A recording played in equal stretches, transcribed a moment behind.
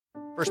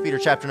1 Peter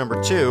chapter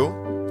number 2.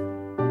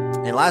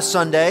 And last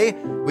Sunday,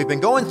 we've been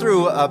going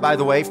through, by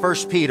the way, 1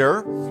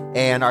 Peter.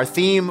 And our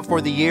theme for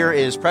the year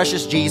is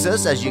Precious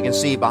Jesus, as you can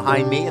see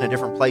behind me and in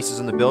different places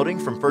in the building,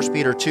 from 1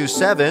 Peter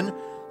 2:7.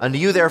 Unto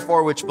you,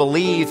 therefore, which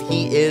believe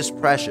he is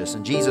precious,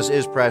 and Jesus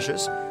is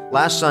precious.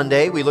 Last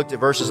Sunday, we looked at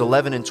verses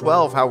 11 and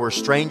 12, how we're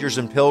strangers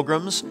and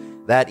pilgrims.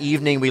 That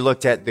evening, we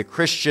looked at the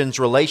Christian's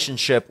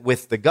relationship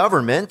with the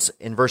government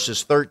in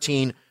verses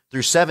 13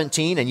 through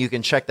 17, and you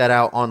can check that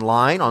out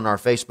online on our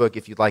Facebook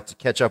if you'd like to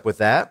catch up with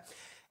that.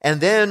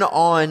 And then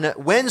on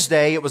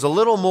Wednesday, it was a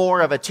little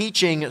more of a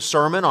teaching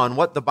sermon on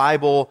what the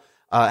Bible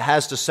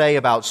has to say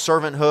about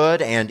servanthood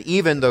and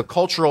even the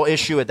cultural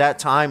issue at that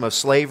time of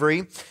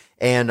slavery,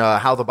 and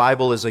how the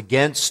Bible is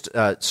against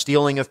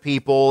stealing of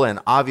people and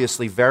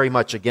obviously very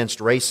much against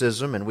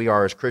racism, and we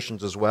are as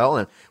Christians as well.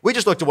 And we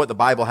just looked at what the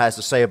Bible has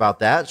to say about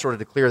that, sort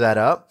of to clear that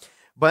up.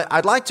 But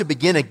I'd like to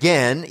begin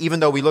again, even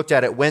though we looked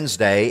at it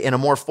Wednesday, in a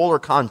more fuller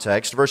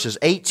context, verses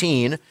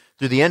 18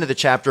 through the end of the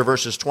chapter,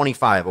 verses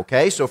 25,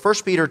 okay? So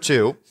 1 Peter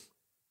 2,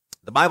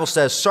 the Bible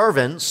says,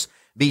 "Servants,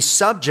 be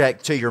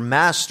subject to your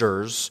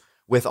masters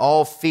with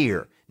all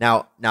fear."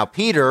 Now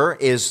Peter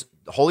is,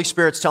 the Holy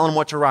Spirit's telling him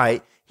what to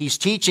write. He's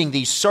teaching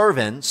these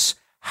servants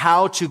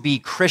how to be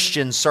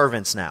Christian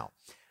servants now.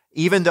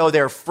 Even though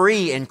they're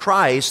free in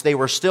Christ, they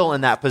were still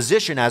in that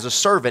position as a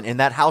servant in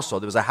that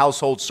household. There was a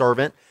household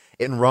servant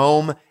in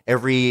Rome.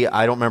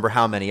 I don't remember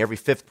how many, every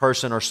fifth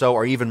person or so,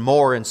 or even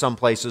more in some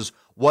places,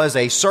 was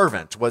a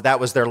servant. Well, that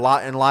was their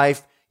lot in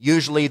life.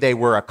 Usually they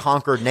were a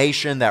conquered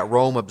nation that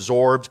Rome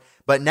absorbed.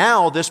 But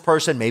now this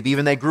person, maybe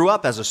even they grew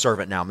up as a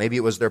servant now. Maybe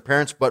it was their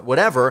parents, but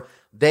whatever,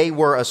 they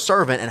were a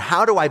servant. And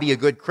how do I be a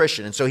good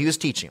Christian? And so he was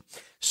teaching.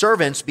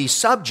 Servants, be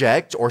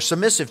subject or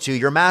submissive to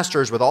your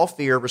masters with all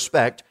fear,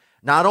 respect,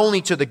 not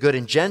only to the good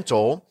and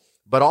gentle,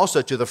 but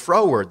also to the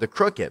froward, the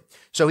crooked.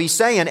 So he's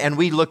saying, and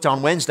we looked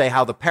on Wednesday,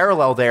 how the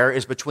parallel there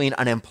is between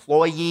an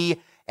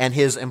employee and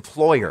his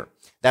employer.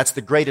 That's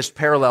the greatest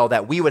parallel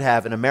that we would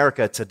have in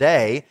America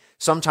today.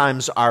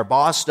 Sometimes our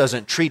boss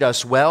doesn't treat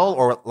us well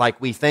or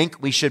like we think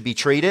we should be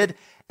treated,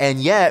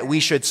 and yet we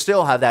should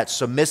still have that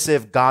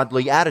submissive,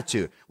 godly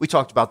attitude. We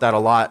talked about that a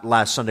lot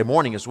last Sunday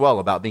morning as well,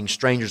 about being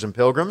strangers and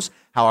pilgrims,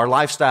 how our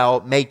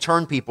lifestyle may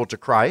turn people to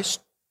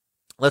Christ.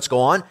 Let's go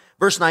on.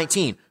 Verse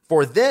 19,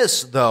 "For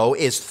this, though,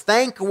 is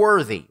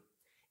thankworthy,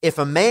 if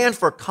a man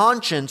for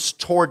conscience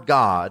toward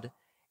God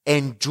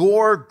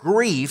endure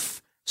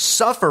grief,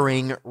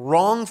 suffering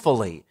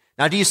wrongfully."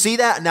 Now, do you see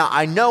that? Now,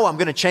 I know I'm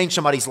going to change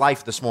somebody's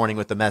life this morning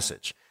with the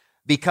message,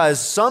 because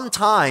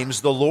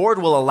sometimes the Lord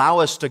will allow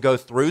us to go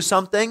through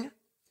something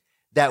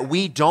that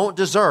we don't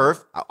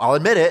deserve. I'll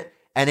admit it,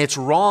 and it's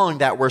wrong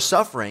that we're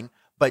suffering.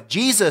 But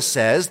Jesus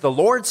says, the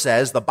Lord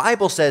says, the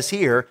Bible says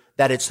here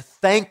that it's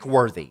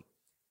thankworthy.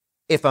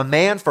 If a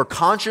man for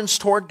conscience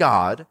toward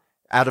God,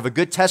 out of a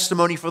good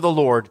testimony for the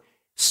Lord,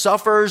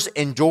 suffers,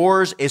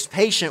 endures, is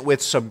patient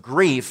with some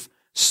grief,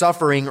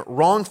 suffering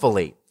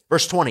wrongfully.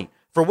 Verse 20,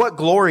 "For what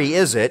glory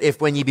is it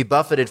if when ye be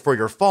buffeted for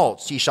your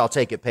faults, ye shall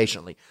take it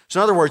patiently?" So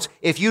in other words,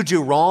 if you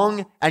do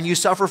wrong and you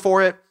suffer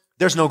for it,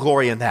 there's no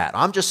glory in that.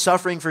 I'm just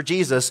suffering for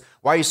Jesus.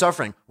 Why are you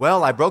suffering?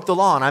 Well, I broke the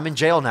law and I'm in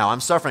jail now. I'm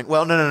suffering.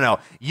 Well, no.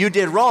 You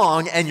did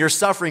wrong and you're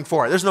suffering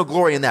for it. There's no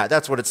glory in that.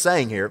 That's what it's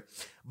saying here.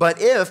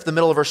 But if, the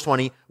middle of verse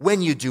 20,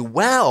 "when you do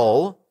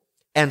well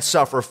and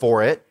suffer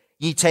for it,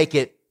 ye take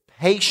it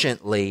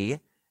patiently,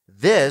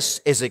 this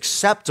is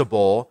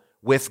acceptable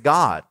with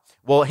God."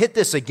 Well, hit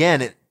this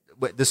again.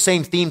 The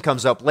same theme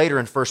comes up later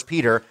in 1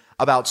 Peter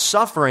about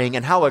suffering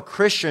and how a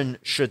Christian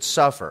should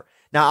suffer.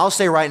 Now, I'll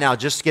say right now,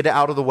 just to get it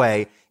out of the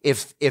way,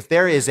 if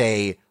there is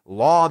a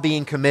law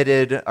being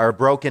committed or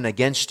broken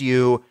against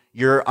you,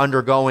 you're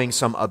undergoing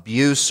some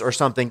abuse or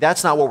something,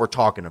 that's not what we're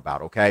talking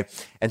about, okay?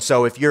 And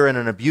so if you're in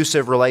an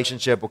abusive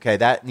relationship, okay,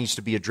 that needs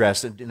to be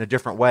addressed in a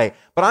different way.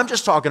 But I'm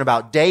just talking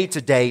about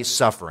day-to-day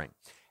suffering.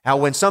 How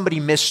when somebody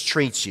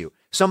mistreats you,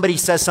 somebody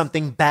says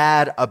something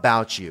bad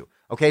about you,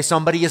 okay,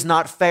 somebody is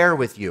not fair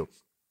with you.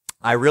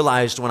 I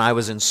realized when I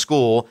was in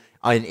school,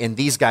 in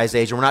these guys'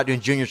 age, and we're not doing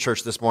junior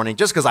church this morning,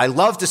 just because I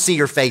love to see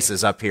your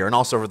faces up here, and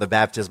also for the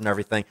baptism and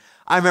everything.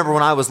 I remember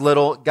when I was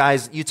little,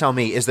 guys, you tell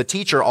me, is the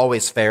teacher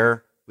always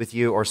fair with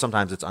you, or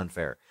sometimes it's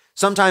unfair?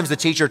 Sometimes the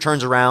teacher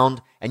turns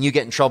around and you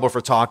get in trouble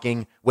for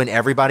talking when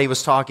everybody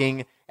was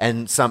talking,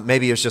 and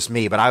maybe it was just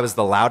me, but I was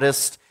the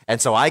loudest.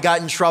 And so I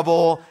got in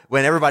trouble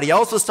when everybody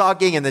else was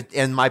talking,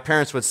 and my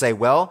parents would say,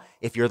 "Well,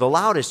 if you're the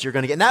loudest, you're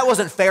going to get," and that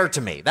wasn't fair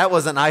to me. That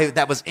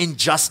was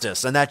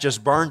injustice, and that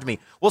just burned me.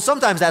 Well,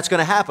 sometimes that's going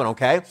to happen,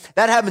 okay?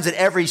 That happens at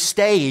every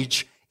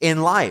stage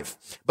in life.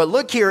 But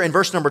look here in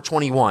verse number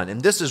 21,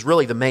 and this is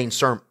really the main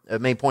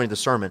point of the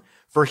sermon.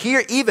 "For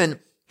even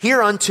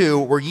hereunto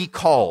were ye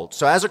called."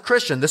 So as a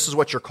Christian, this is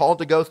what you're called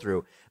to go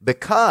through.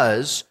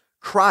 "Because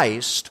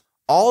Christ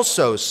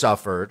also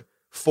suffered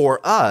for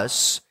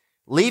us,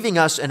 leaving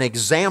us an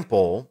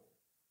example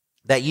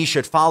that ye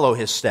should follow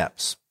his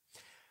steps."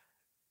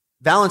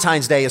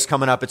 Valentine's Day is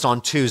coming up. It's on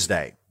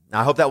Tuesday. Now,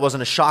 I hope that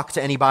wasn't a shock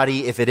to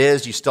anybody. If it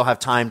is, you still have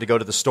time to go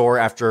to the store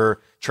after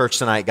church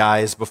tonight,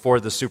 guys, before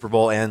the Super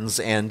Bowl ends,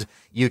 and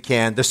you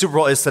can. The Super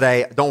Bowl is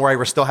today. Don't worry,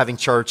 we're still having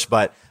church,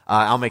 but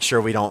I'll make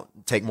sure we don't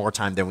take more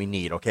time than we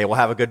need, okay? We'll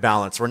have a good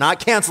balance. We're not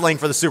canceling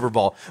for the Super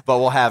Bowl, but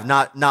we'll have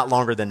not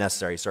longer than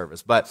necessary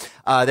service. But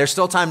there's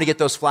still time to get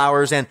those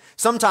flowers, and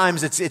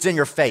sometimes it's in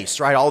your face,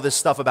 right? All this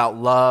stuff about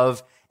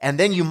love. And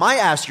then you might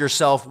ask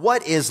yourself,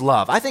 what is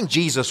love? I think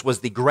Jesus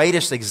was the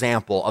greatest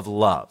example of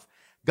love.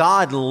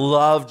 God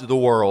loved the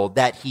world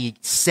that he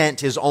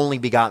sent his only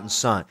begotten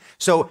son.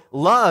 So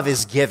love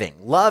is giving.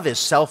 Love is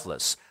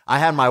selfless. I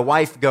had my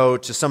wife go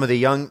to some of the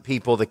young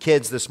people, the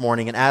kids this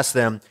morning, and ask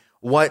them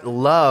what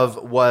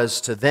love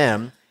was to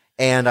them.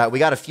 And we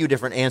got a few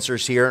different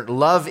answers here.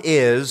 Love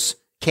is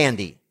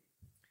candy.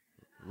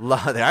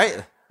 Love, all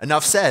right,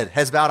 enough said.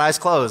 Heads bowed, eyes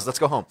closed. Let's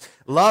go home.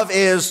 Love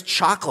is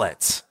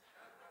chocolate.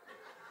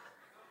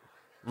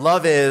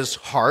 Love is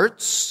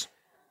hearts.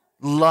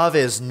 Love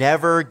is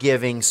never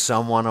giving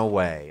someone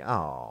away.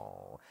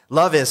 Oh.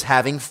 Love is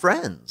having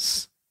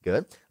friends.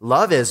 Good.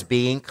 Love is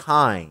being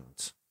kind.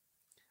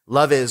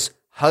 Love is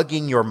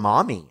hugging your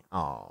mommy.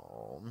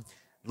 Oh.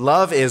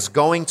 Love is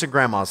going to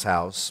grandma's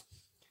house.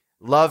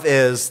 Love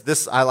is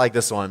this. I like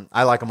this one.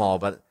 I like them all,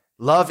 but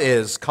love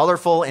is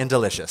colorful and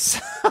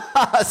delicious.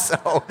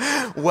 So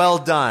well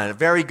done.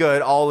 Very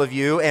good, all of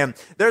you. And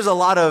there's a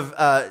lot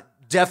of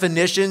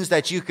definitions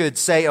that you could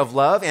say of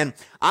love. And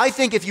I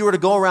think if you were to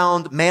go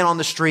around man on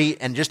the street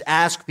and just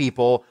ask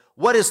people,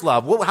 what is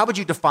love? How would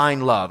you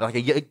define love? Like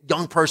a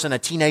young person, a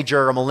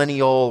teenager, a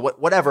millennial,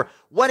 whatever.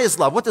 What is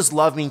love? What does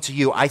love mean to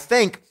you? I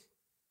think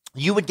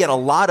you would get a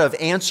lot of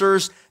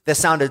answers that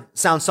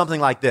sound something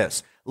like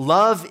this.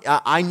 Love,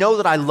 I know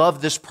that I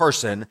love this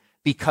person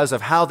because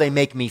of how they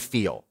make me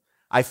feel.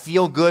 I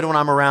feel good when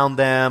I'm around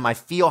them. I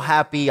feel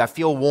happy. I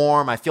feel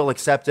warm. I feel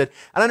accepted.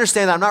 I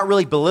understand that I'm not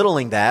really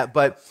belittling that,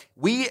 but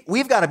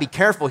we've got to be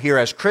careful here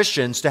as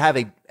Christians to have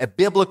a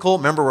biblical,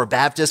 remember we're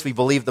Baptists, we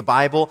believe the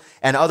Bible,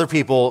 and other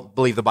people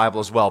believe the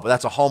Bible as well, but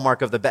that's a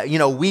hallmark of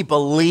we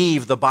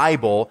believe the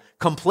Bible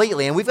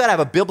completely, and we've got to have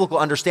a biblical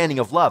understanding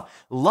of love.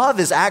 Love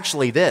is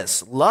actually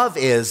this. Love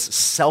is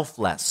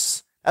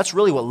selfless. That's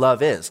really what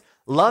love is.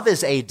 Love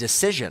is a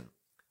decision.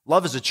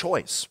 Love is a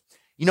choice.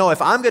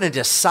 If I'm going to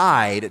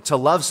decide to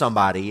love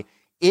somebody,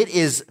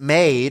 it's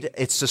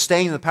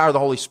sustained in the power of the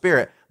Holy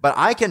Spirit, but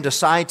I can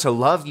decide to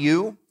love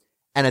you,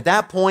 and at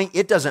that point,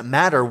 it doesn't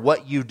matter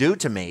what you do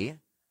to me,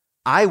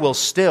 I will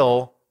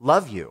still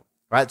love you,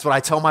 right? That's what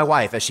I tell my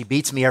wife as she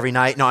beats me every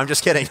night. No, I'm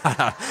just kidding.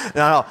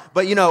 No.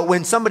 But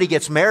when somebody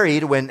gets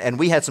married, and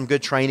we had some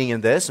good training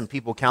in this, and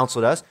people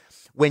counseled us,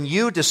 when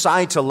you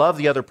decide to love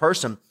the other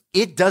person,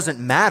 it doesn't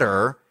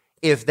matter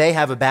if they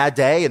have a bad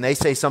day and they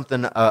say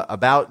something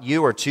about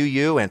you or to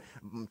you. And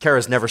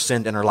Kara's never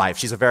sinned in her life.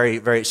 She's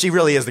she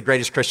really is the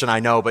greatest Christian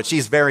I know, but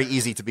she's very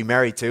easy to be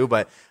married to.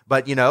 But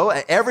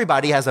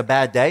everybody has a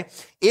bad day.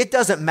 It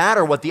doesn't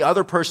matter what the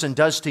other person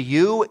does to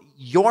you.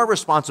 Your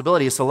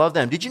responsibility is to love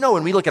them. Did you know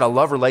when we look at a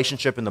love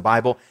relationship in the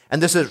Bible,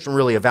 and this isn't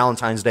really a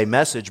Valentine's Day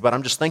message, but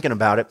I'm just thinking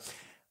about it,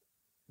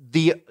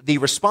 the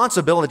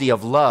responsibility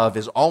of love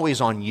is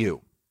always on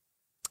you.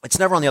 It's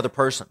never on the other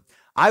person.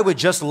 I would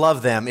just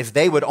love them if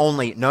they would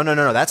only, no,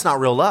 that's not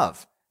real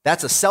love.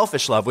 That's a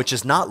selfish love, which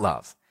is not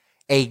love.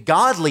 A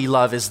godly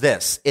love is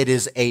this. It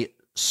is a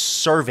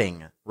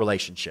serving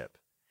relationship.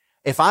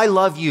 If I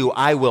love you,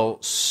 I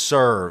will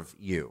serve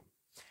you.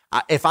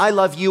 If I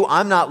love you,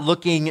 I'm not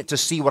looking to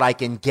see what I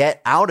can get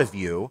out of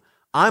you.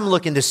 I'm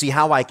looking to see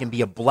how I can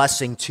be a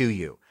blessing to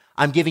you.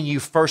 I'm giving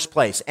you first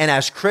place. And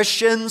as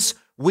Christians,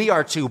 we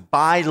are to,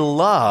 by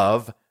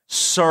love,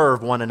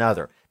 serve one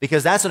another,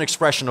 because that's an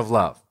expression of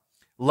love.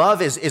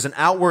 Love is an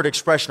outward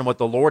expression of what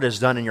the Lord has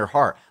done in your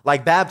heart.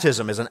 Like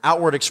baptism is an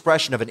outward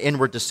expression of an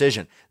inward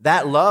decision.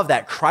 That love,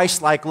 that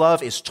Christ-like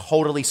love, is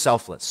totally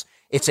selfless.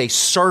 It's a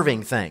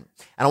serving thing.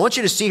 And I want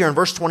you to see here in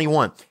verse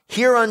 21,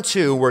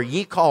 hereunto were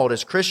ye called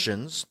as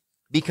Christians,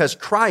 because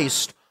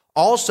Christ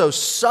also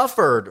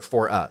suffered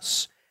for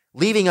us,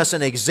 leaving us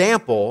an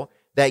example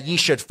that ye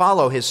should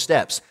follow his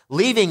steps.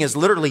 Leaving is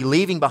literally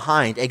leaving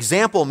behind.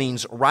 Example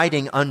means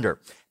riding under.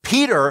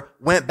 Peter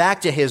went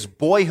back to his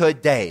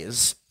boyhood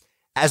days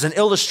as an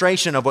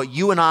illustration of what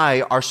you and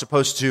I are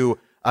supposed to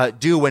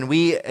do when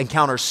we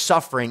encounter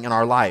suffering in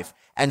our life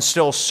and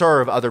still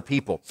serve other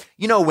people.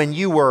 When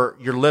you're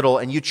little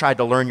and you tried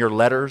to learn your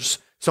letters,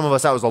 some of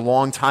us, that was a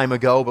long time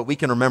ago, but we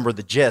can remember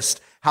the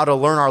gist, how to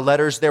learn our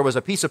letters. There was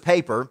a piece of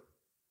paper,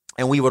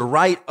 and we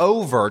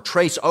would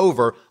trace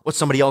over what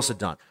somebody else had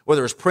done.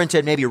 Whether it was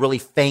printed, maybe a really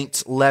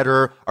faint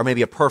letter, or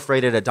maybe a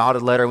perforated, a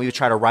dotted letter, and we would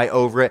try to write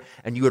over it,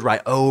 and you would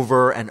write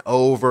over and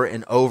over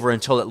and over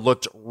until it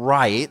looked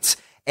right.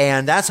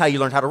 And that's how you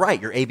learned how to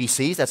write, your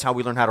ABCs. That's how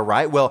we learned how to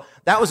write. Well,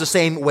 that was the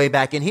same way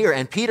back in here.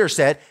 And Peter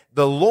said,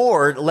 the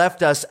Lord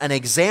left us an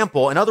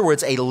example, in other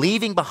words, a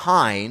leaving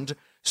behind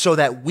so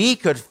that we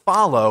could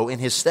follow in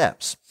his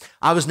steps.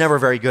 I was never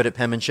very good at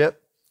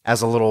penmanship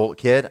as a little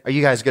kid. Are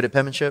you guys good at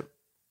penmanship?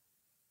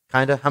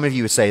 Kinda? How many of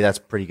you would say that's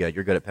pretty good?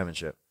 You're good at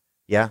penmanship.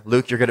 Yeah,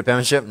 Luke, you're good at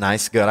penmanship?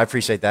 Nice, good. I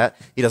appreciate that.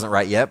 He doesn't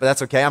write yet, but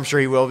that's okay. I'm sure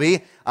he will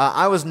be.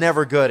 I was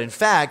never good. In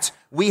fact,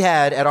 we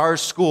had at our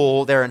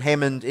school there in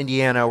Hammond,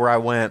 Indiana, where I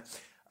went,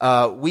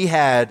 we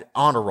had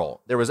honor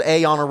roll. There was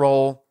A honor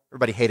roll.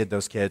 Everybody hated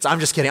those kids. I'm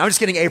just kidding. I'm just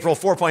kidding, April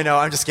 4.0.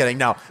 I'm just kidding.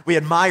 No, we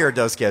admired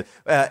those kids.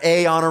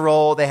 A honor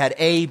roll. They had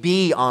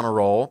AB honor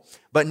roll,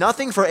 but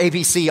nothing for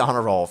ABC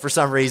honor roll for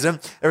some reason.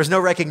 There was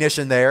no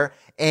recognition there.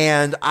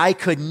 And I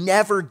could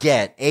never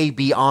get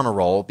AB honor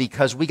roll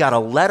because we got a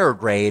letter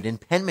grade in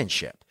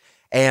penmanship.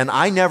 And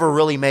I never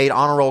really made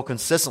honor roll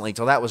consistently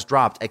till that was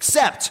dropped,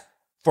 except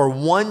for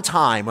one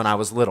time when I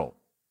was little.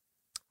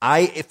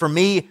 For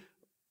me,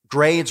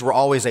 grades were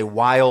always a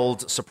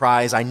wild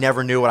surprise. I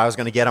never knew what I was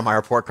going to get on my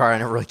report card. I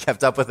never really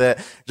kept up with it.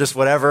 Just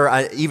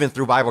whatever. Even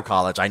through Bible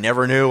college, I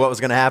never knew what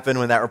was going to happen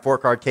when that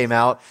report card came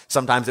out.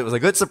 Sometimes it was a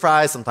good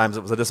surprise. Sometimes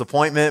it was a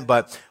disappointment.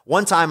 But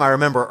one time I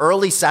remember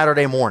early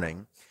Saturday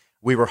morning,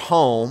 we were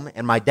home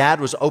and my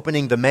dad was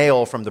opening the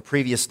mail from the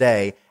previous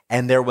day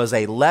and there was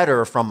a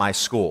letter from my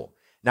school.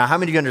 Now, how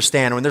many of you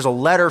understand when there's a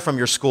letter from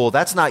your school,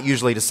 that's not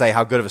usually to say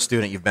how good of a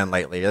student you've been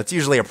lately. That's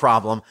usually a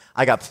problem.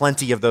 I got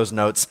plenty of those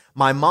notes.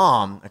 My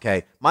mom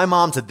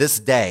to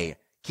this day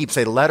keeps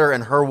a letter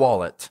in her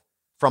wallet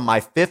from my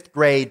 5th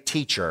grade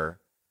teacher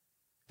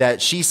that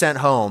she sent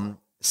home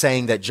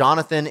saying that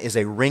Jonathan is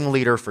a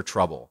ringleader for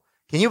trouble.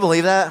 Can you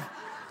believe that?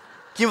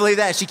 Can you believe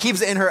that? She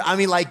keeps it in her. I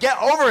mean, like, get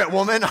over it,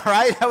 woman. All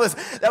right. That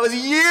was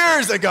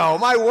years ago.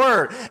 My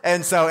word.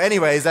 And so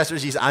anyways, that's what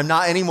she's, I'm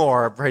not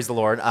anymore. Praise the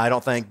Lord. I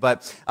don't think.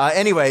 But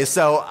anyways,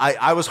 so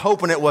I was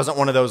hoping it wasn't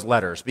one of those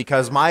letters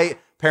because my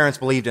parents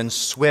believed in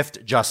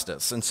swift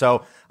justice. And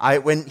so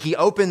when he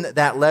opened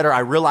that letter, I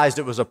realized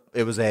it was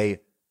a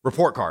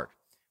report card.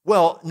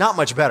 Well, not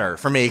much better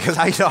for me because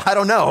I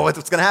don't know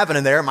what's going to happen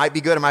in there. It might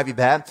be good. It might be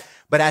bad.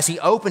 But as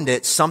he opened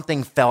it,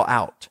 something fell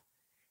out.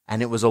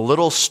 And it was a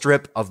little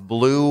strip of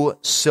blue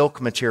silk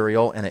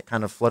material, and it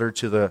kind of fluttered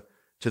to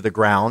the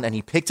ground. And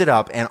he picked it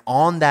up, and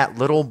on that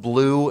little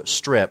blue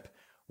strip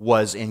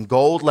was in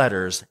gold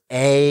letters,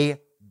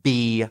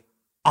 A.B.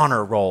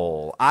 honor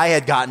roll. I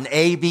had gotten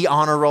A.B.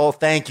 honor roll.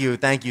 Thank you.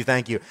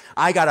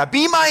 I got a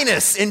B-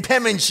 in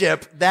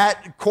penmanship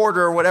that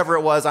quarter, or whatever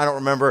it was. I don't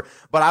remember,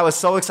 but I was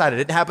so excited.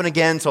 It didn't happen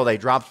again until they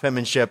dropped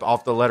penmanship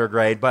off the letter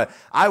grade, but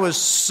I was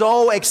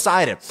so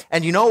excited.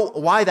 And you know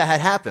why that had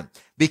happened?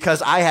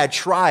 Because I had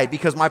tried,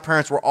 because my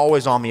parents were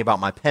always on me about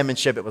my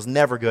penmanship. It was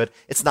never good.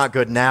 It's not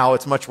good now.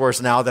 It's much worse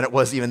now than it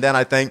was even then,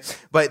 I think.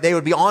 But they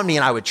would be on me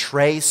and I would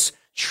trace.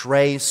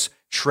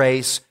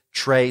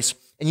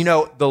 And you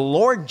know, the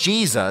Lord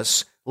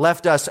Jesus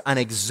left us an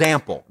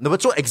example.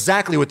 That's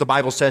exactly what the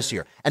Bible says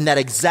here. And that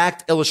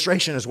exact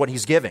illustration is what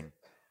he's giving.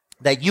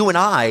 That you and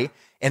I,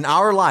 in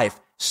our life,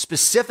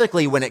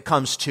 specifically when it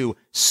comes to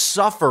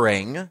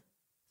suffering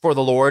for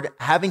the Lord,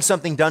 having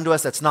something done to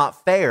us that's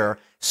not fair,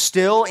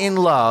 still in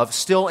love,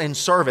 still in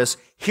service,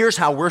 here's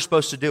how we're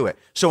supposed to do it.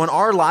 So in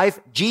our life,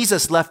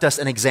 Jesus left us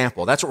an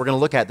example. That's what we're going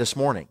to look at this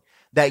morning.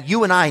 That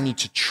you and I need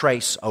to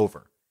trace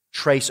over.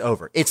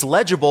 It's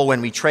legible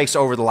when we trace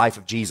over the life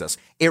of Jesus.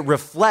 It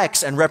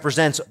reflects and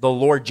represents the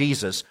Lord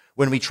Jesus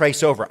when we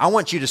trace over. I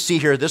want you to see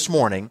here this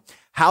morning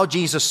how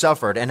Jesus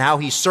suffered and how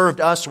he served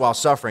us while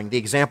suffering, the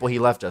example he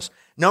left us.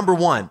 Number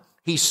one,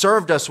 he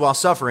served us while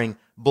suffering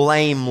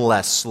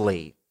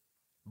blamelessly.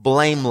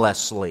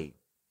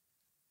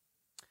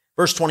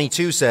 Verse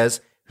 22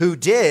 says, who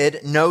did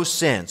no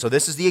sin. So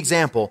this is the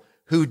example.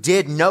 Who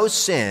did no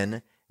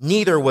sin,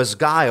 neither was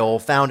guile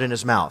found in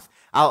his mouth.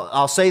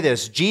 I'll say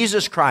this.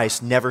 Jesus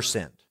Christ never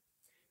sinned.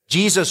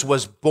 Jesus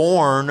was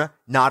born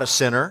not a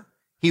sinner.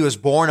 He was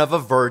born of a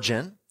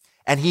virgin,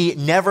 and he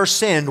never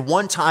sinned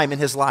one time in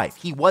his life.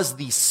 He was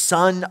the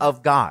Son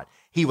of God.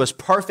 He was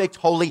perfect,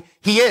 holy.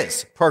 He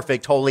is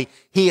perfect, holy.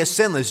 He is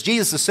sinless.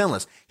 Jesus is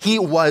sinless. He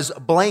was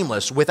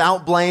blameless.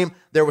 Without blame,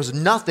 there was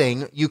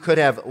nothing you could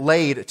have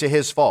laid to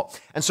his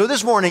fault. And so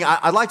this morning,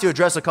 I'd like to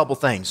address a couple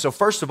things. So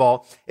first of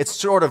all, it's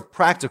sort of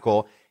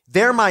practical.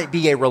 There might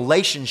be a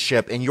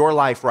relationship in your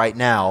life right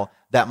now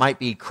that might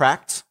be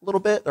cracked a little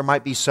bit. There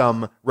might be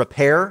some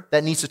repair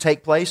that needs to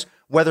take place,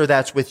 whether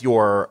that's with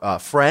your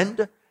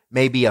friend,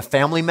 maybe a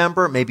family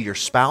member, maybe your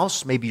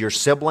spouse, maybe your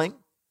sibling.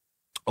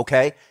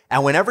 Okay?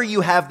 And whenever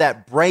you have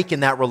that break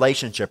in that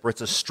relationship, or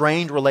it's a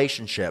strained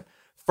relationship,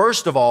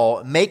 first of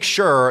all, make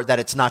sure that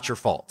it's not your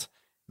fault.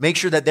 Make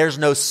sure that there's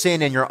no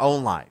sin in your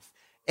own life.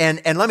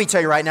 And let me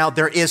tell you right now,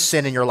 there is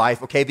sin in your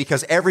life, okay?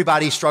 Because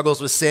everybody struggles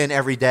with sin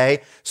every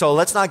day. So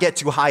let's not get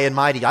too high and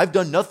mighty. I've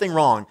done nothing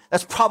wrong.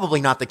 That's probably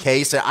not the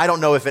case. I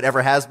don't know if it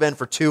ever has been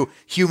for two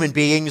human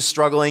beings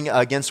struggling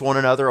against one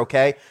another,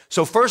 okay?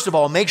 So first of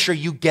all, make sure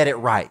you get it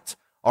right,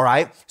 all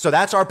right? So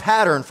that's our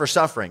pattern for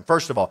suffering.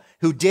 First of all,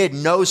 who did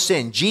no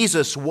sin.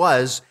 Jesus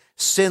was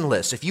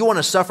sinless. If you want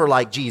to suffer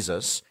like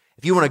Jesus,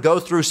 if you want to go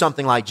through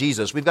something like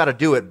Jesus, we've got to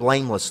do it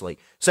blamelessly.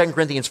 2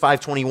 Corinthians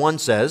 5:21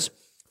 says,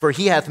 for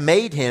he hath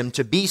made him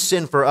to be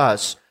sin for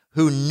us,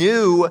 who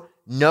knew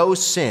no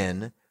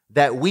sin,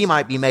 that we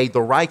might be made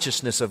the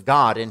righteousness of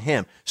God in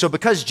him. So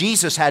because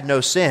Jesus had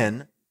no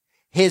sin,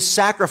 his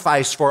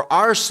sacrifice for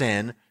our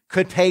sin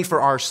could pay for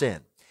our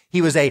sin.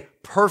 He was a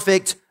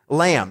perfect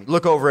lamb.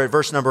 Look over at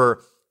verse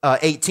number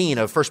 18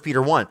 of 1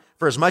 Peter 1.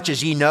 For as much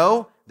as ye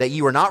know that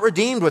you are not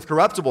redeemed with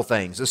corruptible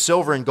things, as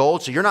silver and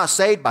gold, so you're not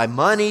saved by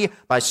money,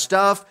 by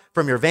stuff,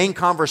 from your vain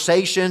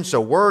conversation,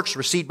 so works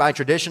received by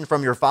tradition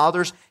from your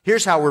fathers.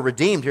 Here's how we're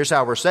redeemed. Here's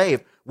how we're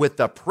saved. With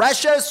the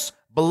precious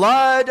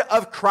blood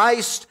of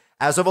Christ,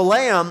 as of a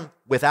lamb,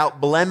 without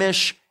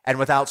blemish and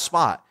without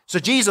spot. So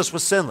Jesus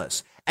was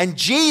sinless. And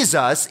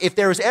Jesus, if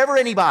there was ever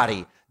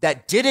anybody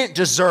that didn't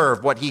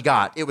deserve what he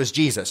got, it was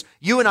Jesus.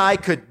 You and I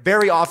could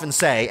very often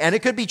say, and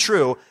it could be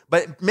true,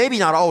 but maybe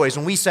not always,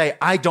 when we say,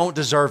 I don't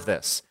deserve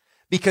this.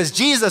 Because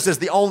Jesus is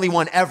the only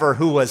one ever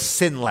who was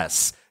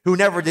sinless, who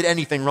never did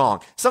anything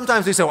wrong.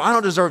 Sometimes we say, well, I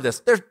don't deserve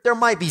this. There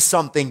might be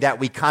something that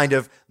we kind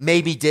of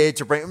maybe did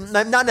to bring,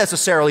 not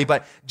necessarily,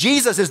 but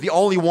Jesus is the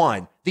only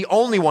one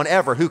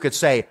ever who could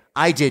say,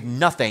 I did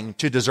nothing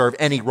to deserve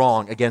any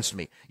wrong against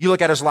me. You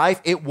look at his life,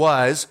 it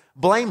was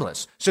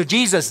blameless. So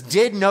Jesus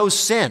did no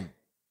sin.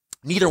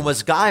 Neither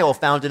was guile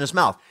found in his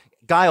mouth.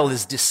 Guile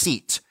is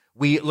deceit.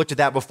 We looked at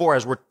that before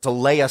as we're to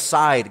lay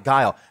aside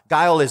guile.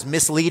 Guile is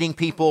misleading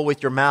people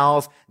with your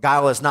mouth.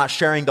 Guile is not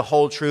sharing the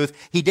whole truth.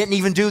 He didn't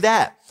even do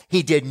that.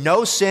 He did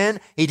no sin.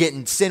 He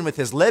didn't sin with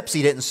his lips.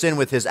 He didn't sin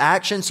with his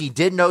actions. He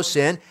did no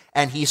sin,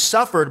 and he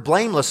suffered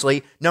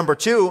blamelessly. Number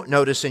 2,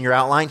 notice in your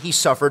outline, he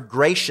suffered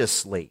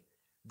graciously.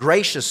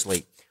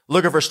 Graciously.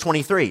 Look at verse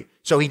 23.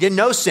 So he did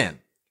no sin.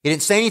 He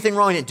didn't say anything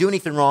wrong. He didn't do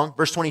anything wrong.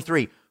 Verse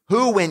 23.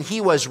 Who, when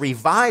he was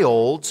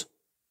reviled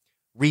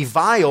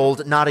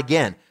not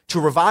again. To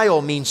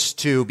revile means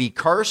to be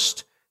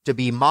cursed, to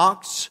be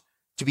mocked,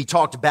 to be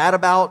talked bad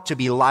about, to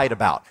be lied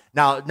about.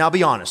 Now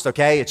be honest,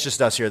 okay? It's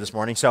just us here this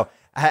morning. So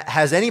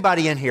has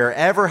anybody in here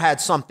ever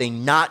had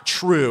something not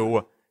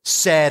true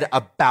said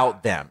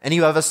about them?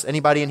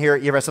 Anybody in here,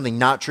 you ever had something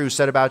not true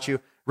said about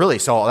you? Really?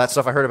 So all that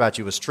stuff I heard about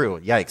you was true.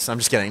 Yikes. I'm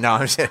just kidding. No,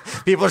 I'm just kidding.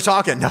 People are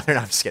talking. No, they're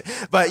not. I'm just kidding.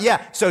 But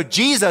yeah, so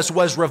Jesus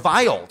was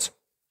reviled.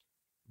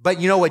 But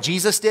you know what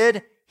Jesus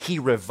did? He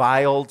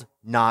reviled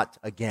not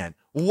again.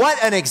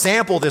 What an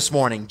example this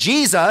morning.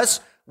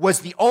 Jesus was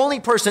the only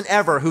person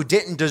ever who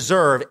didn't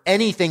deserve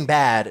anything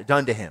bad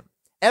done to him.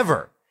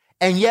 Ever.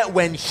 And yet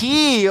when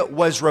he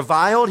was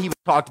reviled, he was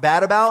talked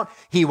bad about,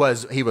 he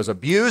was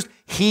abused,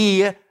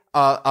 he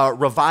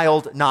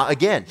reviled not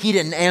again. He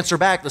didn't answer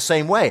back the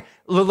same way.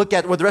 Look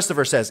at what the rest of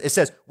the verse says. It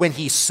says, when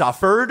he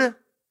suffered,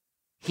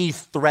 he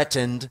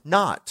threatened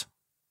not.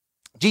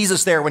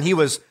 Jesus there, when he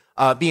was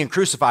being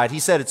crucified, he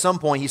said at some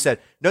point, he said,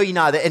 no, you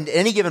not. At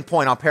any given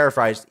point, I'll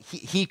paraphrase,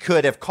 he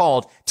could have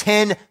called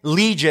 10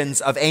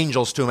 legions of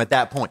angels to him at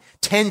that point.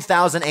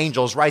 10,000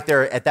 angels right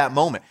there at that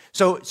moment.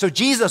 So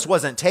Jesus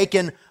wasn't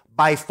taken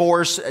by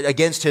force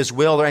against his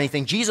will or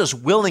anything. Jesus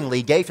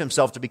willingly gave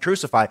himself to be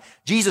crucified.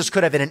 Jesus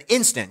could have in an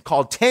instant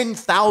called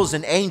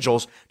 10,000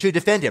 angels to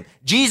defend him.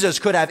 Jesus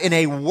could have in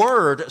a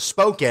word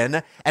spoken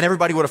and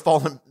everybody would have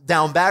fallen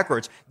down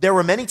backwards. There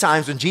were many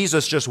times when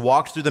Jesus just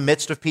walked through the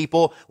midst of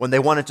people when they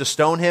wanted to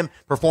stone him,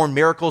 performed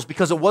miracles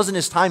because it wasn't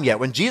his time yet.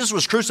 When Jesus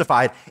was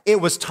crucified,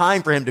 it was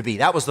time for him to be.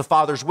 That was the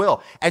Father's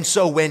will. And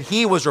so when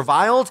he was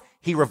reviled,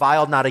 he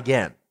reviled not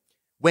again.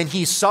 When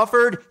he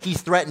suffered, he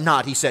threatened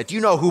not. He said, do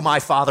you know who my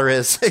Father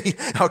is?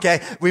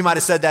 Okay, we might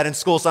have said that in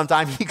school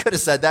sometime. He could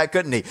have said that,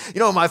 couldn't he? You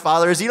know who my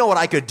Father is? You know what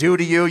I could do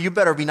to you? You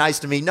better be nice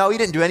to me. No, he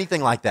didn't do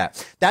anything like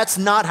that. That's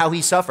not how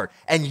he suffered.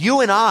 And you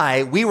and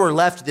I, we were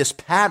left this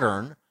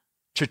pattern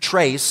to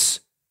trace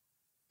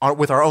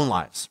with our own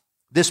lives.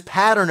 This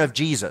pattern of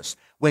Jesus.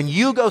 When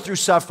you go through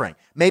suffering,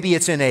 maybe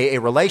it's in a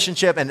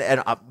relationship,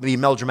 and be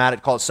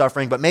melodramatic, call it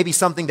suffering, but maybe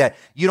something that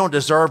you don't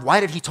deserve. Why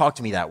did he talk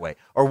to me that way?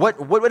 Or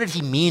what did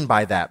he mean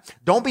by that?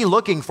 Don't be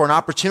looking for an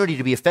opportunity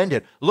to be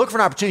offended. Look for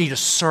an opportunity to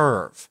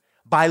serve.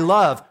 By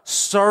love,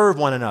 serve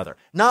one another.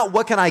 Not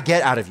what can I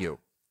get out of you?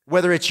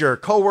 Whether it's your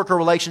coworker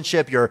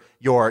relationship, your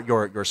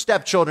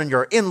stepchildren,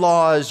 your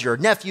in-laws, your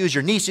nephews,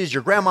 your nieces,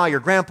 your grandma, your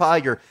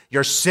grandpa,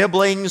 your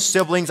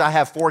siblings. I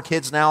have 4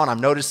 kids now, and I'm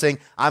noticing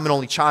I'm an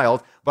only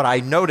child. But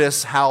I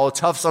notice how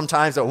tough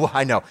sometimes,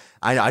 I know.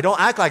 I don't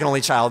act like an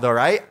only child though,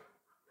 right?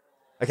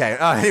 Okay,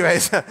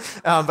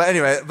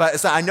 but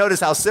so I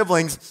notice how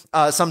siblings,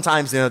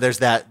 sometimes, there's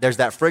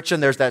that friction,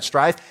 there's that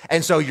strife.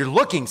 And so you're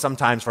looking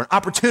sometimes for an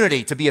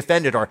opportunity to be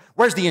offended or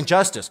where's the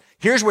injustice?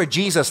 Here's where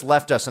Jesus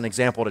left us an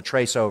example to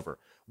trace over.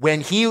 When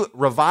he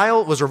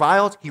was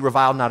reviled, he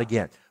reviled not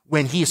again.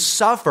 When he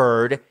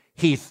suffered,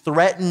 he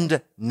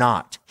threatened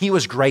not. He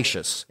was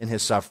gracious in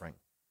his suffering.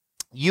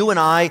 You and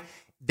I,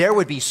 there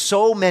would be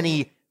so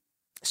many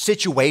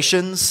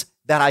situations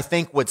that I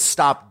think would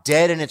stop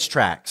dead in its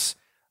tracks.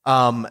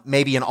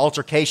 Maybe an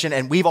altercation,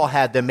 and we've all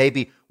had them,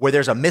 maybe where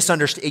there's a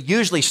misunderstanding. It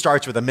usually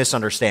starts with a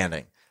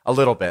misunderstanding a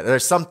little bit.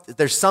 There's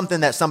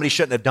something that somebody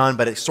shouldn't have done,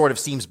 but it sort of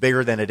seems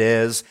bigger than it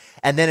is.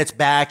 And then it's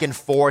back and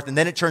forth, and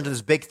then it turns into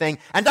this big thing.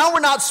 And now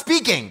we're not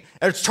speaking.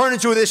 It's turned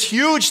into this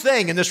huge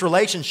thing in this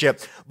relationship.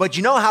 But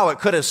you know how it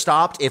could have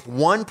stopped if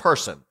one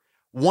person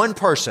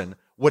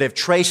would have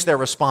traced their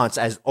response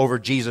as over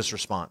Jesus'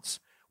 response.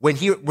 When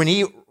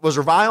he was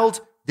reviled,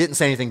 didn't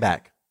say anything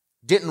back.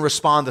 Didn't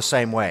respond the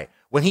same way.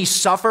 When he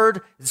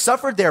suffered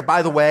there,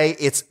 by the way,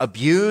 it's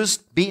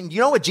abused, beaten.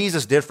 You know what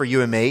Jesus did for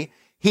you and me?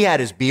 He had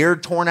his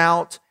beard torn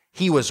out.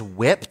 He was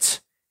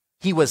whipped.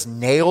 He was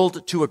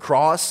nailed to a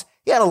cross.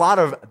 He had a lot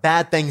of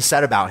bad things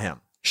said about him.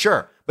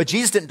 Sure. But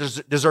Jesus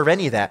didn't deserve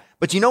any of that.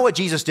 But you know what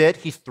Jesus did?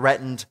 He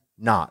threatened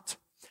not.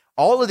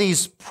 All of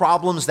these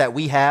problems that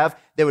we have,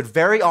 they would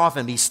very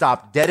often be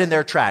stopped dead in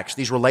their tracks,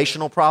 these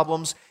relational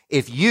problems,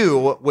 if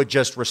you would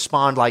just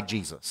respond like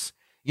Jesus.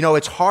 You know,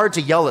 it's hard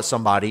to yell at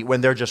somebody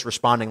when they're just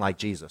responding like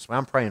Jesus. Well,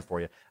 I'm praying for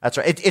you. That's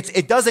right.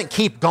 It doesn't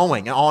keep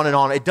going on and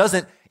on. It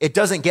doesn't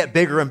get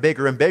bigger and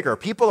bigger and bigger.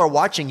 People are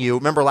watching you,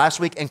 remember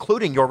last week,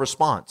 including your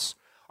response.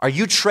 Are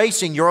you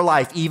tracing your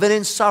life, even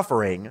in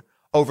suffering,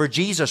 over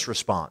Jesus'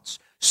 response?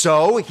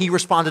 So he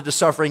responded to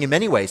suffering in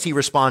many ways. He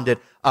responded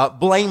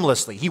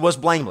blamelessly. He was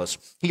blameless.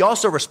 He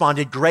also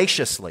responded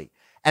graciously.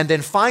 And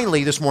then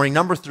finally, this morning,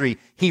 number 3,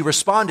 he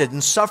responded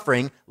in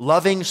suffering,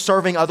 loving,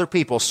 serving other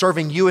people,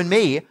 serving you and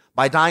me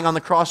by dying on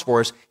the cross for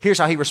us. Here's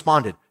how he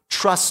responded: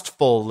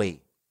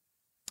 trustfully.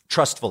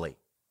 Trustfully.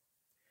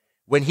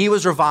 When he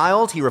was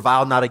reviled, he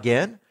reviled not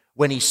again.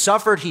 When he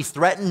suffered, he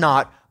threatened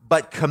not,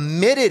 but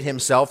committed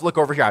himself. Look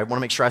over here. I want to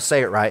make sure I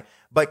say it right.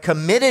 But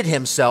committed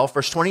himself,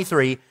 verse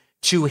 23,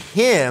 to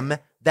him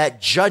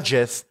that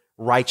judgeth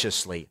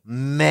righteously.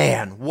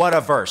 Man, what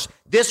a verse.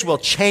 This will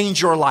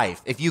change your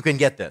life if you can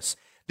get this.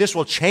 This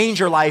will change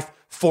your life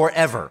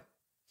forever.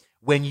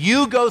 When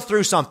you go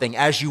through something,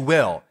 as you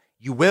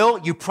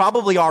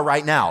probably are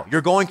right now.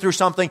 You're going through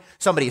something,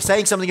 somebody is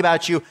saying something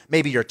about you,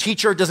 maybe your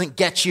teacher doesn't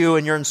get you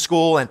and you're in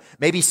school, and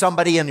maybe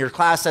somebody in your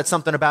class said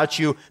something about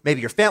you,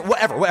 maybe your family,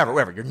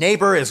 whatever. Your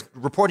neighbor is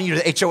reporting you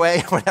to the HOA,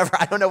 whatever,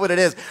 I don't know what it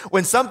is.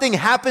 When something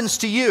happens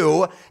to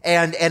you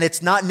and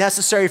it's not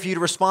necessary for you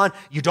to respond,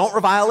 you don't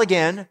revile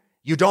again,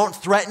 you don't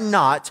threaten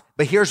not,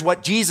 but here's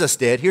what Jesus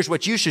did, here's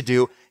what you should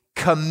do: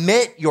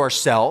 commit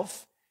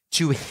yourself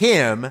to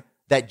him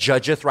that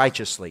judgeth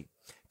righteously.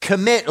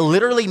 Commit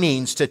literally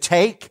means to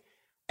take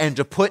and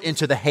to put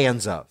into the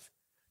hands of,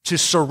 to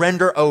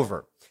surrender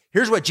over.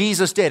 Here's what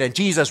Jesus did, and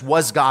Jesus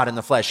was God in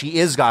the flesh. He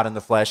is God in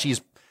the flesh. He's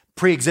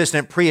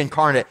pre-existent,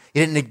 pre-incarnate.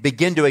 He didn't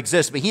begin to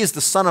exist, but he is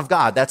the Son of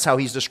God. That's how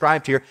he's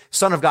described here.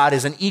 Son of God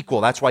is an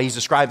equal. That's why he's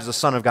described as the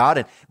Son of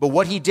God. But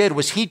what he did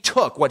was he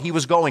took what he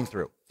was going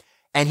through,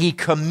 and he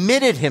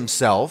committed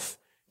himself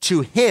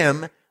to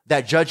him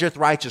that judgeth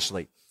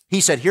righteously. He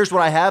said, here's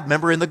what I have.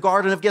 Remember in the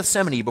Garden of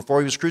Gethsemane, before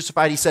he was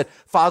crucified, he said,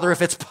 Father,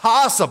 if it's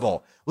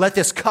possible, let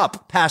this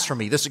cup pass from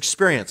me, this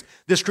experience,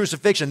 this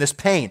crucifixion, this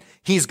pain.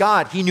 He's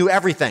God. He knew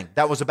everything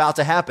that was about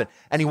to happen.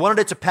 And he wanted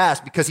it to pass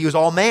because he was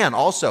all man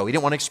also. He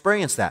didn't want to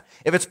experience that.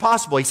 If it's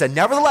possible, he said,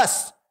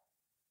 nevertheless,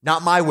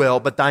 not my will,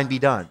 but thine be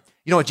done.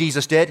 You know what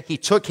Jesus did? He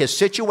took his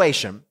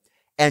situation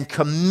and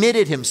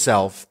committed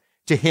himself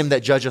to him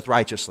that judgeth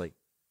righteously.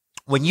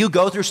 When you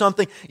go through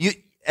something,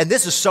 and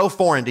this is so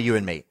foreign to you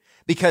and me,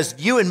 because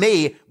you and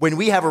me, when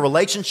we have a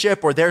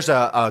relationship or there's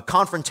a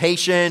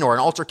confrontation or an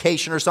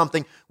altercation or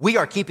something, we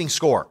are keeping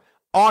score,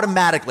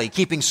 automatically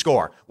keeping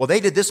score. Well, they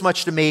did this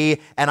much to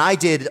me and I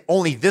did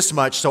only this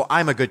much, so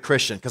I'm a good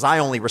Christian because I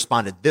only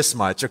responded this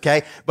much,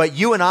 okay? But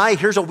you and I,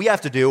 here's what we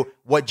have to do,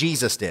 what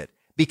Jesus did,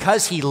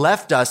 because he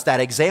left us that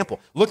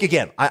example. Look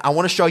again. I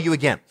want to show you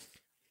again.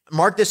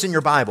 Mark this in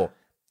your Bible.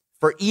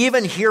 For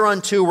even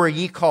hereunto were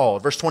ye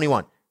called, verse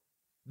 21,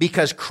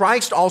 because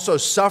Christ also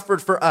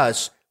suffered for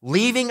us,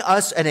 leaving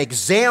us an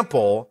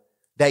example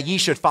that ye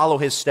should follow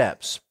his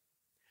steps.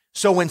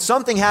 So when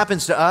something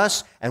happens to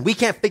us and we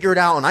can't figure it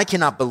out and I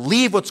cannot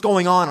believe what's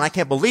going on and I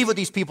can't believe what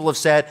these people have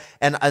said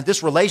and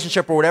this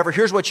relationship or whatever,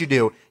 here's what you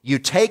do. You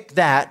take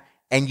that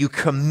and you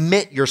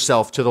commit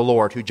yourself to the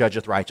Lord who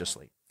judgeth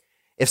righteously.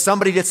 If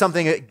somebody did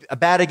something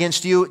bad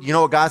against you, you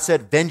know what God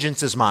said?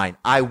 Vengeance is mine.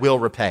 I will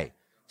repay,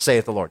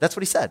 saith the Lord. That's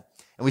what he said.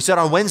 And we said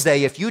on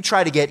Wednesday, if you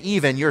try to get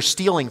even, you're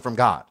stealing from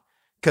God,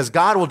 because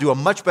God will do a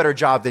much better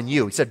job than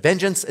you. He said,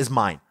 vengeance is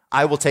mine.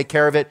 I will take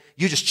care of it.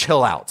 You just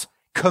chill out.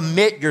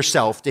 Commit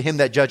yourself to him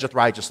that judgeth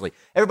righteously.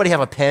 Everybody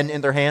have a pen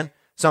in their hand,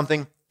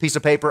 something, piece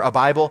of paper, a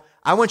Bible.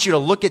 I want you to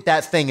look at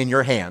that thing in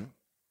your hand,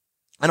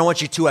 and I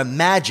want you to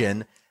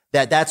imagine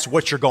that that's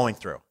what you're going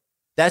through.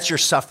 That's your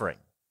suffering.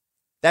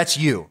 That's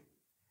you.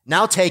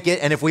 Now take it,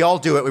 and if we all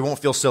do it, we won't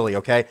feel silly,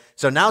 okay?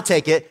 So now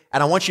take it,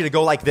 and I want you to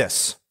go like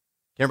this.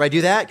 Can everybody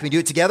do that? Can we do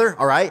it together?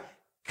 All right.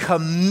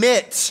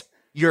 Commit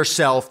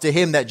yourself to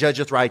him that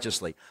judgeth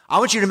righteously. I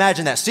want you to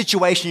imagine that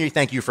situation.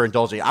 Thank you for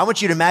indulging. I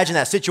want you to imagine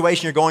that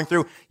situation you're going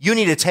through. You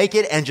need to take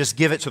it and just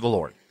give it to the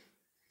Lord.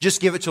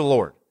 Just give it to the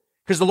Lord,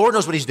 because the Lord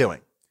knows what he's doing.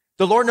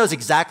 The Lord knows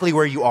exactly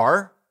where you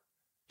are.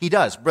 He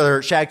does.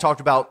 Brother Shag talked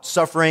about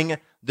suffering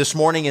this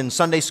morning in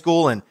Sunday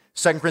school and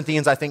 2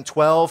 Corinthians, I think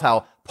 12,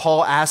 how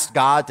Paul asked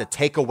God to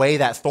take away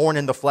that thorn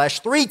in the flesh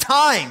 3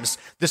 times.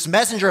 This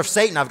messenger of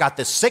Satan, I've got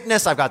this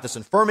sickness, I've got this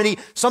infirmity,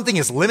 something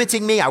is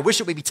limiting me, I wish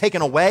it would be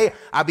taken away.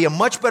 I'd be a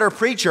much better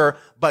preacher,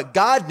 but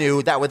God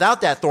knew that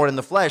without that thorn in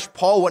the flesh,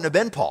 Paul wouldn't have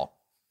been Paul.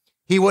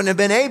 He wouldn't have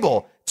been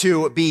able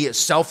to be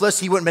selfless.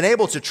 He wouldn't have been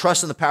able to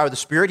trust in the power of the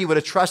Spirit. He would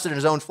have trusted in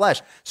his own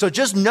flesh. So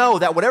just know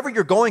that whatever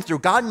you're going through,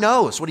 God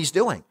knows what he's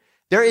doing.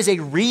 There is a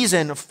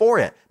reason for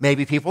it.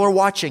 Maybe people are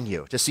watching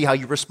you to see how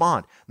you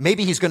respond.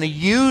 Maybe he's going to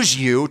use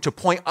you to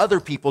point other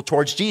people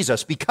towards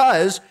Jesus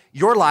because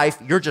your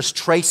life, you're just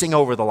tracing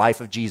over the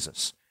life of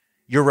Jesus.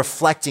 You're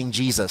reflecting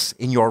Jesus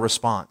in your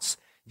response.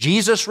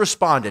 Jesus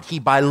responded. He,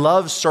 by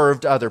love,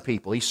 served other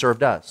people. He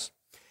served us.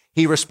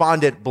 He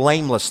responded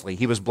blamelessly.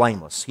 He was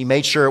blameless. He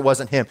made sure it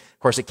wasn't him. Of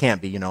course, it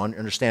can't be,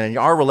 understanding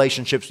our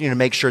relationships, to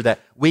make sure that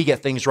we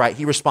get things right.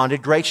 He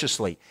responded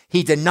graciously.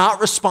 He did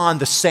not respond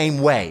the same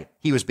way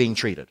he was being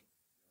treated.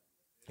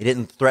 He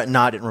didn't threaten,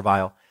 didn't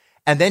revile.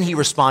 And then he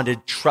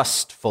responded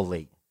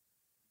trustfully.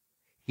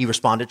 He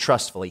responded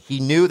trustfully.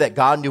 He knew that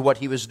God knew what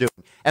he was doing.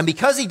 And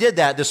because he did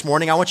that this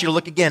morning, I want you to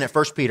look again at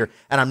 1 Peter,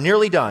 and I'm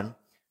nearly done.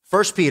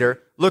 1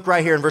 Peter, look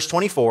right here in verse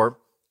 24,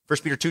 1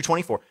 Peter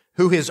 2:24,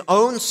 who his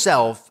own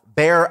self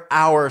bare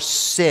our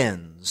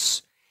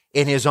sins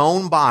in his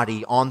own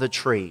body on the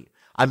tree.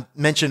 I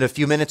mentioned a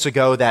few minutes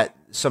ago that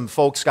some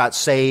folks got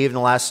saved in the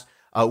last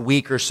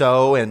week or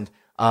so, and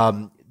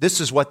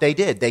this is what they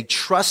did. They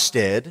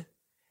trusted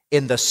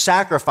in the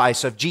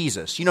sacrifice of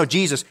Jesus.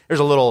 Jesus, there's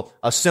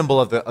a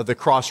symbol of the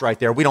cross right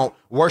there. We don't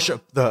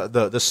worship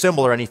the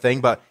symbol or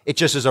anything, but it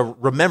just is a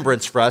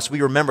remembrance for us.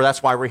 We remember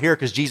that's why we're here,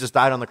 because Jesus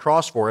died on the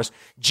cross for us.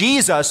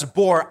 Jesus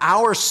bore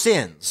our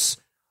sins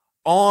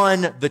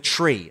on the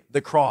tree,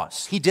 the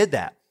cross. He did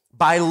that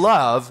by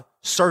love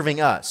serving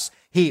us.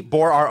 He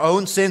bore our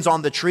own sins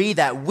on the tree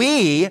that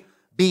we,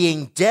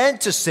 being dead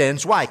to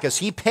sins, why? Because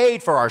he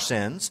paid for our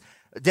sins,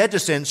 dead to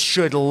sins,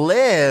 should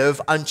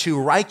live unto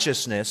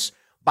righteousness,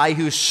 by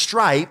whose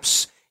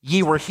stripes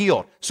ye were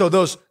healed. So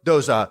those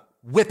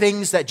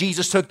whippings that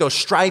Jesus took, those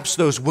stripes,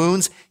 those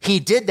wounds, he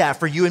did that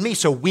for you and me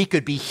so we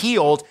could be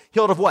healed.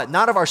 Healed of what?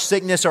 Not of our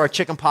sickness or our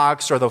chicken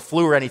pox or the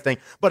flu or anything,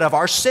 but of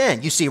our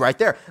sin. You see right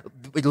there.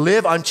 We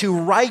live unto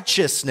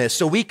righteousness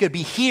so we could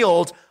be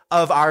healed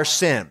of our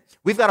sin.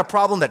 We've got a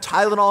problem that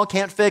Tylenol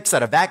can't fix,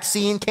 that a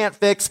vaccine can't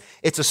fix.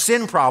 It's a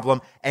sin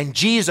problem, and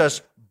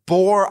Jesus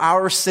bore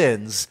our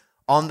sins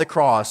on the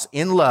cross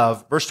in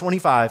love. Verse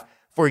 25,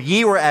 for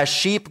ye were as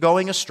sheep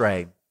going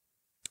astray,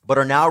 but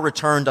are now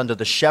returned unto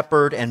the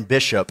shepherd and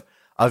bishop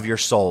of your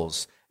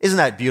souls. Isn't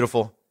that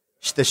beautiful?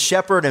 The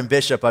shepherd and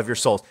bishop of your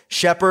souls.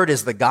 Shepherd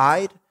is the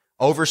guide,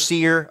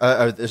 overseer,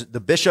 the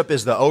bishop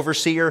is the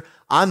overseer.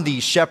 I'm the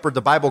shepherd.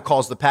 The Bible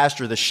calls the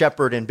pastor the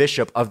shepherd and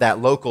bishop of that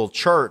local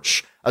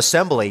church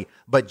assembly,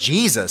 but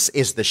Jesus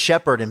is the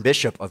shepherd and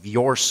bishop of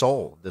your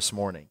soul this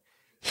morning.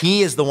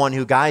 He is the one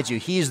who guides you.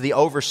 He is the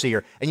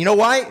overseer. And you know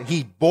why?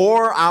 He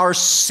bore our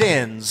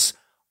sins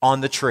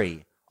on the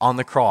tree, on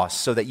the cross,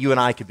 so that you and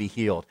I could be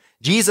healed.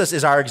 Jesus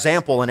is our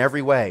example in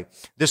every way.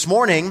 This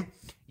morning,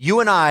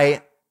 you and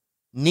I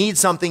need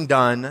something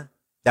done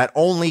that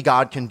only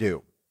God can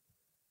do.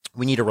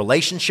 We need a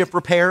relationship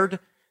repaired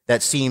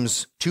that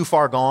seems too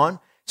far gone.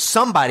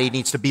 Somebody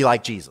needs to be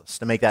like Jesus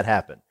to make that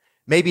happen.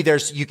 Maybe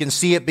you can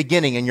see it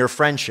beginning in your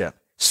friendship.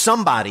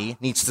 Somebody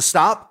needs to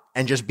stop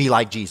and just be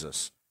like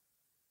Jesus.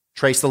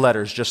 Trace the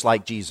letters just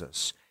like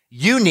Jesus.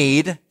 You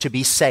need to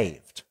be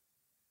saved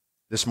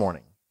this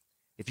morning.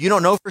 If you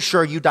don't know for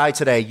sure you die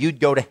today, you'd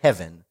go to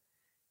heaven.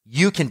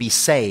 You can be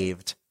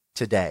saved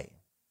today.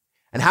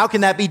 And how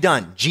can that be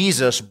done?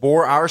 Jesus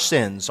bore our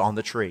sins on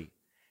the tree.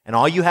 And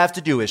all you have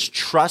to do is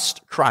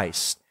trust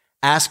Christ,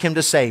 ask him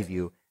to save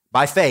you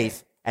by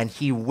faith, and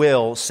he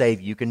will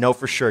save you. You can know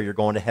for sure you're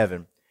going to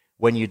heaven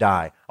when you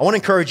die. I want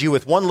to encourage you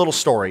with one little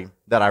story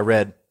that I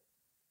read,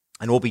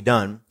 and we'll be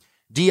done.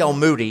 D.L.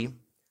 Moody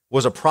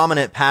was a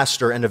prominent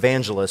pastor and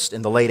evangelist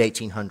in the late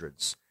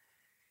 1800s.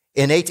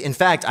 In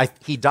fact,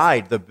 he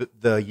died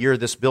the year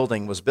this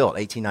building was built,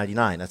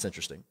 1899. That's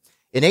interesting.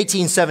 In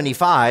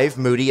 1875,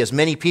 Moody, as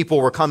many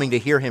people were coming to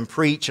hear him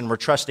preach and were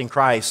trusting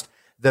Christ,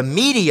 the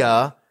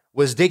media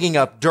was digging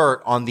up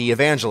dirt on the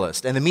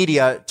evangelist. And the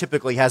media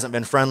typically hasn't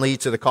been friendly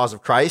to the cause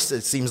of Christ,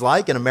 it seems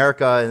like, in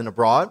America and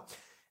abroad.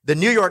 The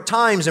New York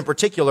Times, in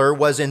particular,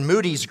 was in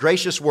Moody's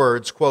gracious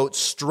words, quote,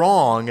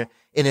 strong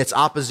in its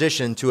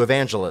opposition to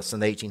evangelists in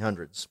the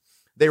 1800s.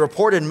 They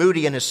reported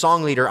Moody and his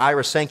song leader,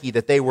 Ira Sankey,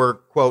 that they were,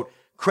 quote,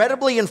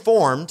 credibly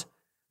informed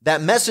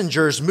that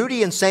messengers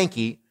Moody and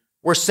Sankey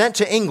were sent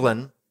to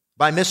England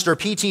by Mr.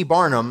 P.T.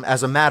 Barnum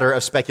as a matter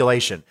of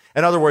speculation.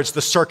 In other words,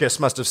 the circus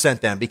must have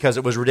sent them because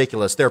it was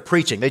ridiculous. They're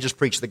preaching. They just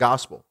preached the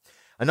gospel.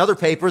 Another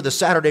paper, the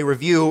Saturday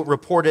Review,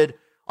 reported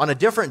on a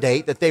different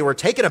date that they were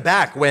taken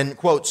aback when,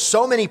 quote,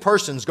 so many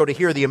persons go to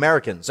hear the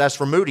Americans. As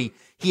for Moody,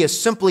 he is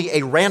simply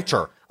a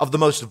ranter of the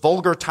most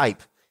vulgar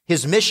type.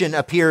 His mission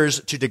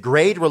appears to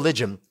degrade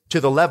religion to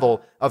the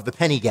level of the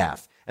penny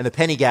gaff. And the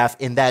penny gaff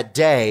in that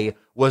day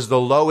was the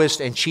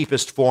lowest and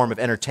cheapest form of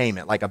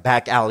entertainment, like a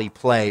back alley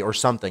play or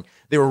something.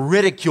 They were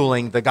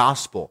ridiculing the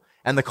gospel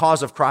and the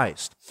cause of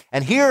Christ.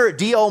 And here,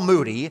 D.L.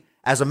 Moody,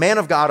 as a man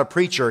of God, a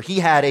preacher, he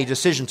had a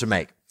decision to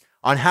make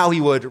on how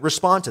he would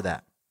respond to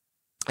that.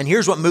 And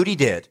here's what Moody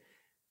did.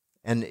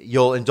 And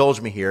you'll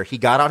indulge me here. He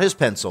got out his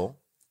pencil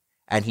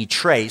and he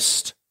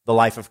traced the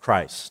life of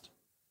Christ.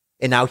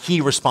 And now he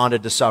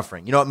responded to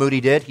suffering. You know what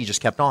Moody did? He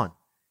just kept on.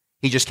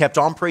 He just kept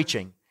on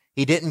preaching.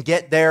 He didn't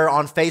get there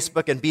on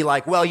Facebook and be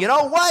like, well, you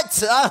know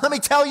what? Let me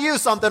tell you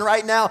something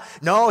right now.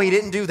 No, he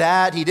didn't do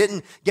that. He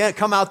didn't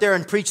come out there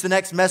and preach the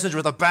next message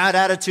with a bad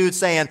attitude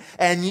saying,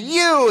 and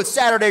you,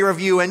 Saturday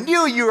Review, and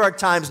you, New York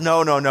Times.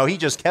 No. He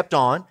just kept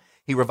on.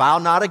 He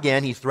reviled not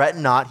again. He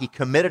threatened not. He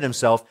committed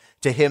himself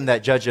to him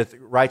that judgeth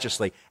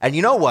righteously. And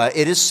you know what?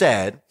 It is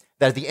said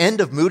that at the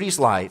end of Moody's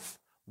life,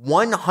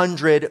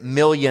 100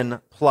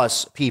 million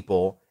plus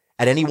people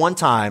at any one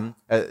time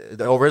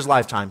over his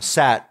lifetime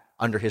sat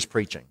under his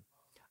preaching.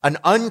 An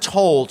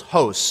untold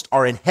host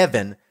are in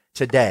heaven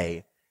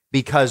today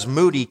because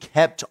Moody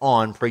kept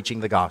on preaching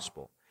the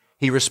gospel.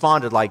 He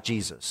responded like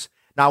Jesus.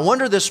 Now, I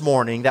wonder this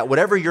morning that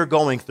whatever you're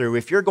going through,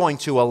 if you're going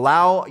to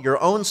allow your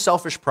own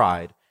selfish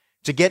pride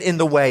to get in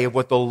the way of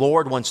what the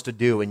Lord wants to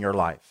do in your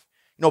life.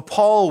 You know,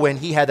 Paul, when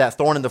he had that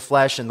thorn in the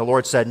flesh and the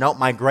Lord said, no,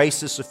 my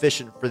grace is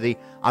sufficient for thee.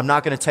 I'm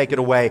not going to take it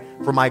away.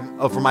 For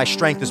my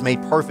strength is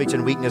made perfect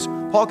in weakness.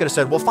 Paul could have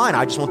said, well, fine,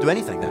 I just won't do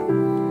anything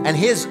then. And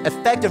his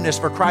effectiveness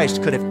for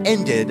Christ could have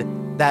ended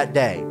that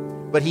day.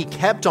 But he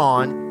kept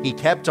on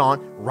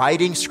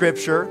writing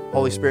scripture,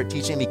 Holy Spirit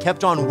teaching him. He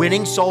kept on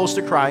winning souls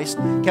to Christ,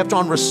 kept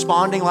on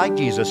responding like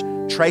Jesus,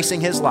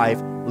 tracing his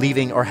life,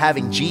 leaving or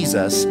having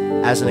Jesus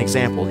as an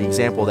example, the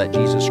example that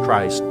Jesus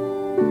Christ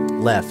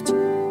left.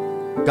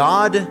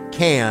 God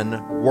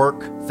can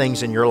work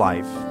things in your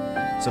life,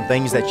 some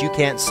things that you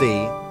can't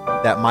see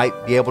that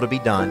might be able to be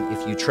done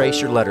if you trace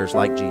your letters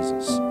like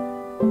Jesus.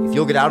 If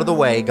you'll get out of the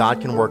way,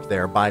 God can work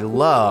there. By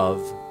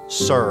love,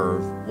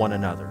 serve one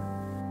another.